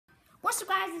What's up,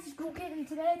 guys? This is Cool Kid, and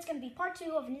today it's going to be part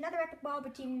 2 of another epic brawl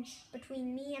between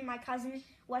me and my cousin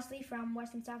Wesley from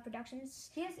Western South Productions.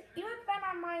 You have been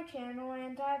on my channel,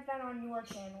 and I've been on your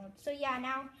channel. So yeah,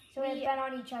 now we've been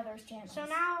on each other's channels. So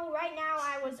now, right now,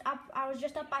 I was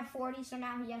just up by 40. So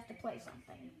now he has to play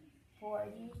something.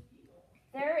 40.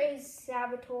 There is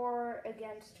Saboteur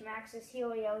against Max's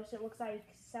Helios. It looks like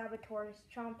Saboteur's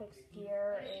Trumpet's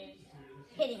gear is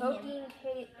Hitting poking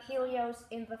Helios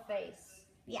in the face.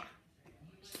 Yeah.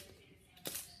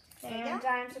 And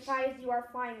I'm surprised you are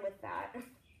fine with that.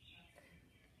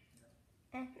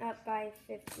 Up by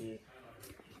 50.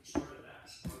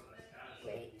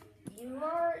 Wait, you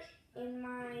are in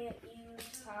my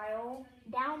use tile.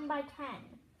 Down by 10.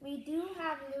 We do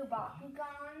have new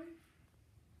Bakugan.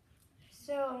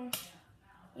 So,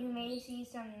 you may see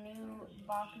some new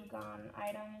Bakugan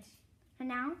items. And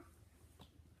now,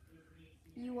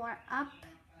 you are up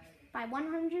by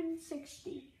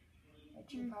 160.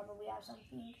 But you probably have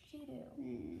something to do.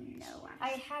 No,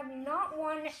 I have not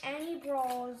won any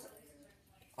brawls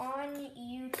on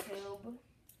YouTube.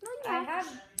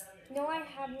 No, I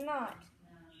have not.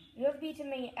 You have beaten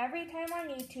me every time on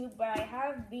YouTube, but I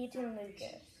have beaten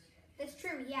Lucas. That's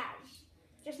true, he has.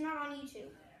 Just not on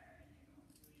YouTube.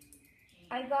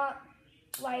 I got,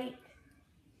 like,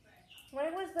 when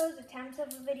it was those attempts of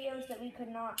the videos that we could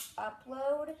not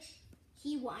upload.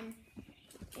 He won.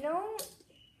 No,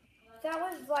 that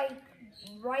was, like,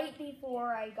 right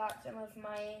before I got some of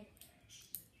my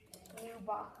new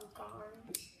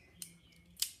Bakugan.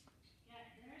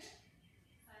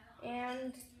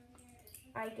 And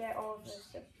I get all of the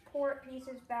support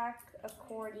pieces back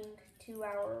according to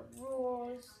our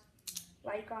rules.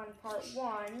 Like on part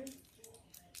 1,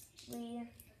 we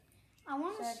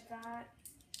said that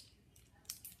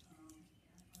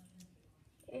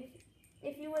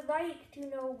if you would like to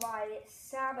know why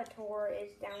Saboteur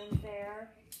is down there,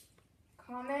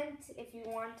 comment if you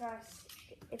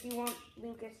want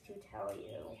Lucas to tell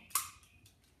you.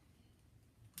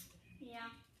 Yeah.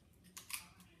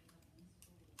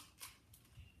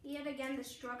 Yet again, the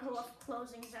struggle of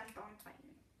closing Zenthon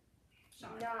Titan.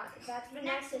 Sorry. No, that's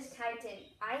Venexus Titan.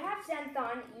 I have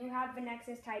Zenthon, you have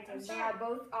Venexus Titan. They are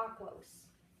both Aquos.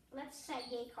 Let's set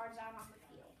gate cards out on the field.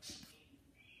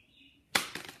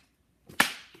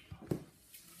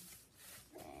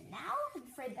 And now, I'm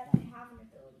afraid that I have an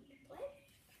ability to play,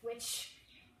 which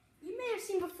you may have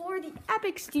seen before, the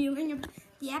epic stealing of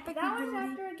the epic That ability.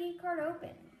 was after a gate card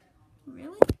opened.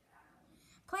 Really?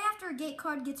 Play after a gate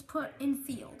card gets put in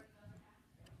field.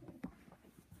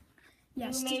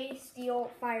 Yes. You may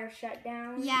steal Fire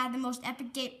Shutdown. Yeah, the most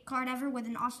epic gate card ever with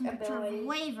an awesome picture of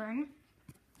Wyvern.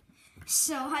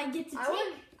 So I get to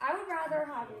take... I would rather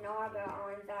have Naga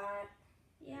on that.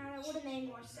 Yeah, that would have made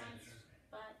more sense,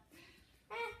 but...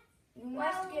 You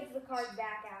must give the card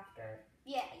back after.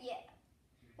 Yeah.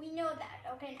 We know that.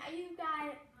 Okay, now you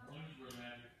got...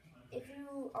 If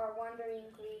you are wondering,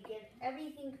 we give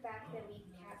everything back that we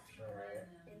capture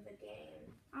in the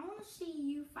game. I want to see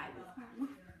you fight with him.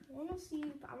 I want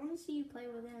to see you play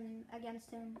with him, against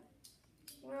him.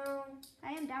 Well,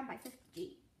 I am down by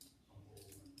 50G.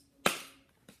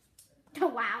 Oh,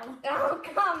 wow. Oh,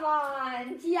 come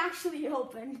on. He actually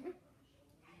opened.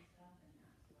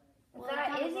 Well,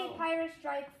 that is a Pyro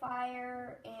Strike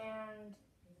Fire, and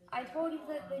I told you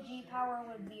that the G power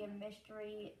would be a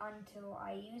mystery until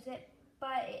I use it,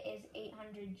 but it is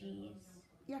 800 Gs.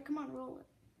 Yeah, come on, roll it.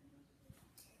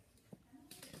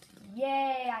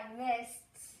 Yay, I missed.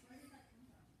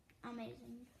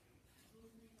 Amazing.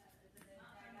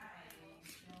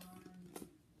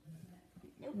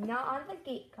 Nope. Not on the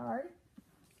gate card.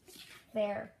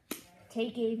 There.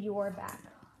 Take Avior back.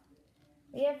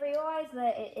 We have realized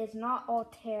that it is not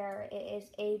Altair, it is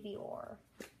Avior.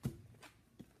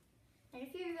 And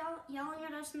if you're yelling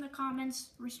at us in the comments,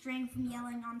 restrain from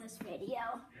yelling on this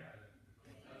video.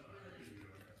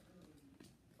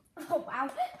 Oh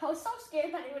wow, I was so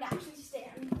scared that it would actually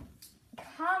stand.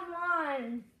 Come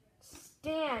on,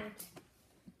 stand.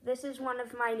 This is one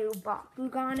of my new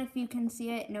Bakugan, if you can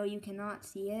see it. No, you cannot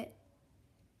see it.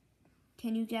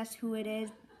 Can you guess who it is?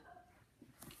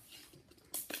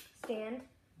 Stand.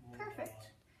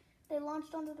 Perfect. They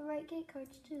launched onto the right gate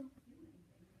cards too.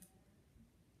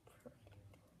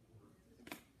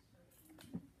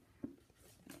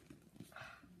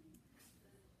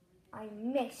 I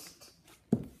missed.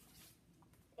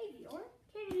 Hey, Vior,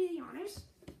 can you do the honors?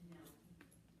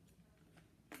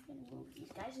 I'm gonna move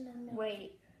these guys into the middle.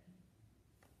 Wait.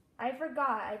 I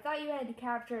forgot. I thought you had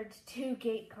captured 2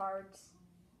 gate cards.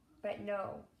 But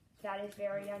no, that is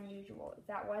very unusual. If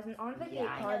that wasn't on the gate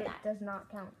card, it does not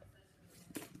count.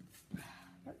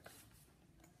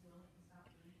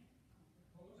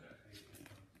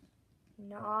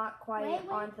 not quite Wait.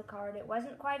 on the card. It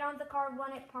wasn't quite on the card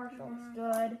when it partial Mhm.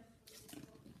 stood.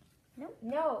 Nope.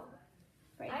 No.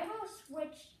 Right. I will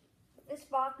switch. This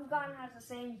Bakugan has the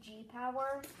same G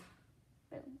power.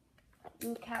 Boom.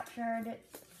 You captured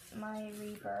my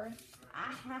rebirth.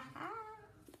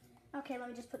 Okay, let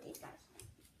me just put these guys.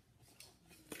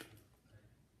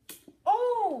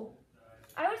 Oh!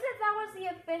 I wish that was the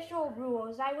official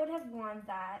rules. I would have won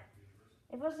that.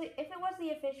 If it was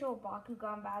the official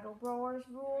Bakugan Battle Brawlers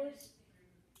rules,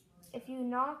 if you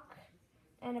knock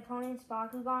an opponent's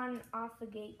Bakugan off the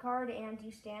gate card and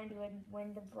you stand, you would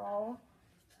win the brawl.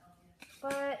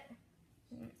 But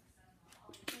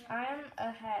I am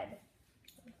ahead.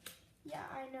 Yeah,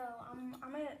 I know.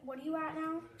 I'm at. What are you at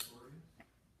now?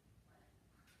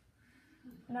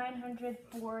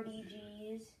 940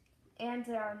 Gs, and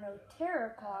there are no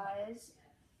Terror Claws,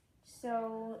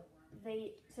 so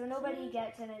nobody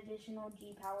gets an additional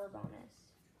G power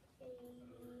bonus.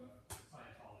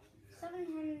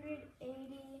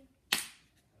 780,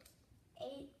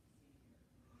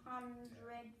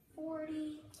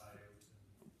 840,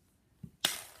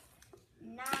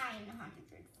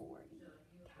 940.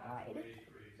 Tied.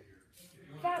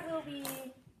 That will be.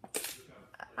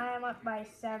 I am up by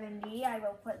 70. I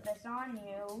will put this on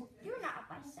you. You're not up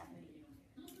by 70.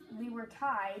 We were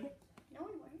tied. No,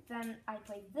 we weren't. Then I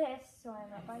played this, so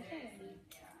I'm up by 70.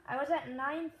 I was at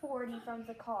 940 from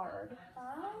the card.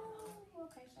 Oh,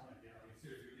 okay, sorry.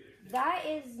 That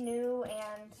is new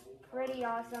and pretty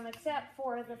awesome, except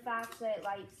for the fact that it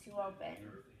likes to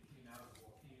open.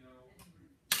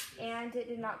 And it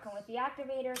did not come with the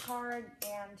activator card,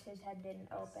 and his head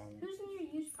didn't open. Who's in your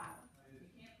use pile?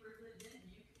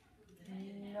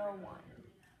 No one.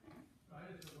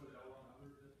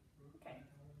 Okay.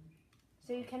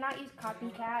 So you cannot use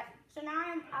copycat. So now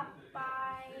I'm up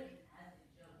by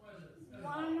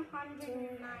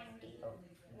 190.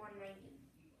 190.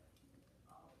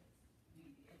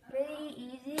 Really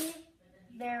easy.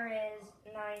 There is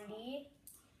 90.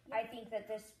 I think that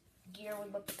this gear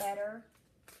would look better.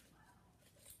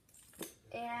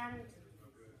 And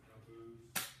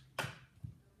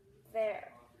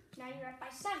there. Now you're up by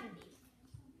 70.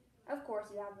 Of course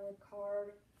you have the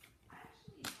card.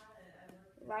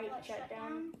 Light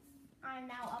shutdown. I'm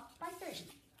now up by 30.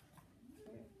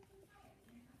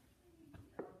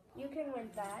 You can win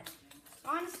that.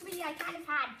 Honestly, I kind of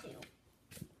had to.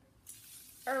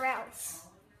 Or else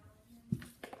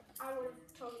I would have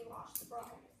totally lost the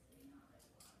brawl.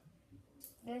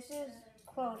 This is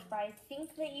close, but I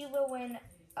think that you will win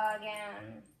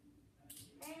again.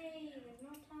 Hey, there's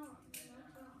no time. There's no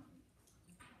time.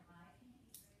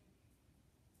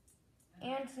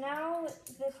 And now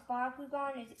this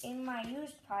Bakugan is in my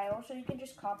used pile, so you can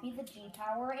just copy the G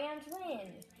power and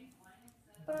win.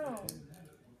 Boom.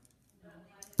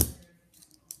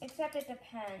 Except it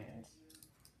depends.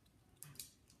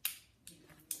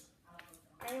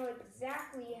 I know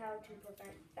exactly how to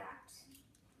prevent that.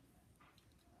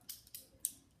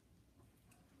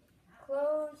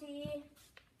 Closey.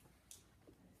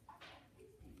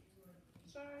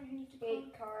 Sorry, I need to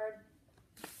Gate card.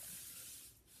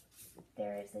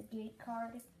 There is a gate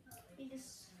card. I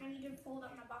need to fold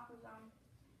up my Bakugan.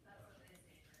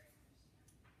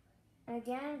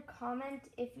 Again, comment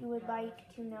if you would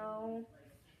like to know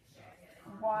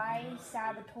why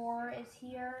Saboteur is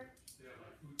here.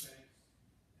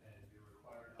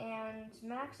 And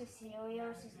Max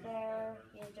Asilios is there.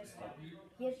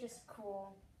 He is just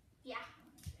cool. Yeah,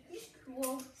 he's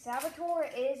cool. Saboteur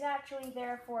is actually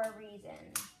there for a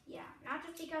reason. Yeah, not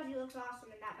just because he looks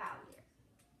awesome in that battle gear.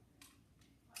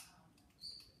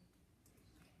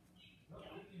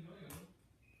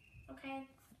 Okay.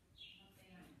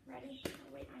 Ready?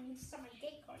 Oh, wait, I need to set my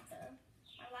gate card though.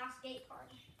 My last gate card.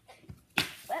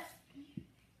 But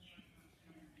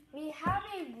we have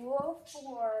a rule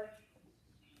for,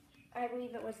 I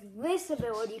believe it was this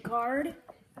ability card,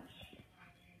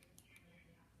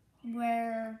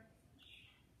 where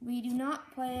we do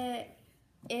not play it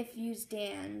if you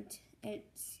stand.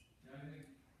 It's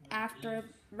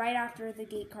right after the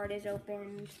gate card is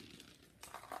opened.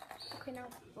 Okay, now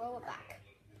roll it back.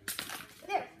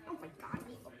 There. Oh my god,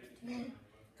 he opened.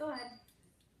 Go ahead.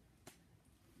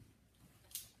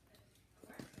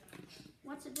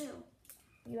 What's it do?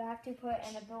 You have to put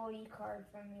an ability card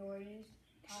from your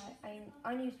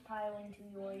unused pile into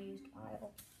your used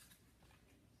pile.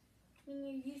 When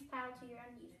you use pile to your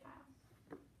unused pile.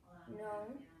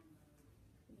 No.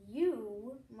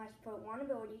 You must put one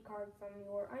ability card from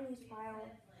your unused pile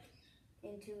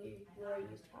into your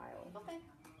used pile. Okay.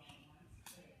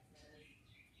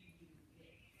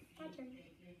 My turn.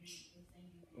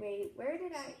 Wait, where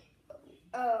did I...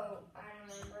 Oh, I don't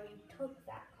took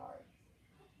that card.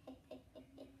 Okay,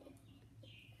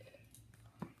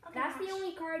 That's the Max.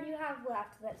 only card you have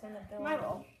left that's an ability. My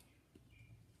roll.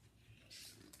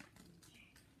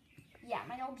 Yeah,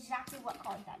 I know exactly what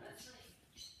card that is.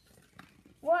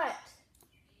 What?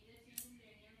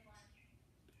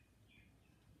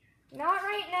 Not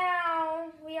right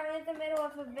now. We are in the middle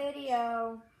of a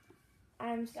video.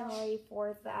 I'm sorry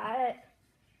for that.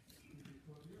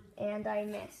 And I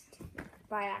missed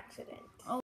by accident.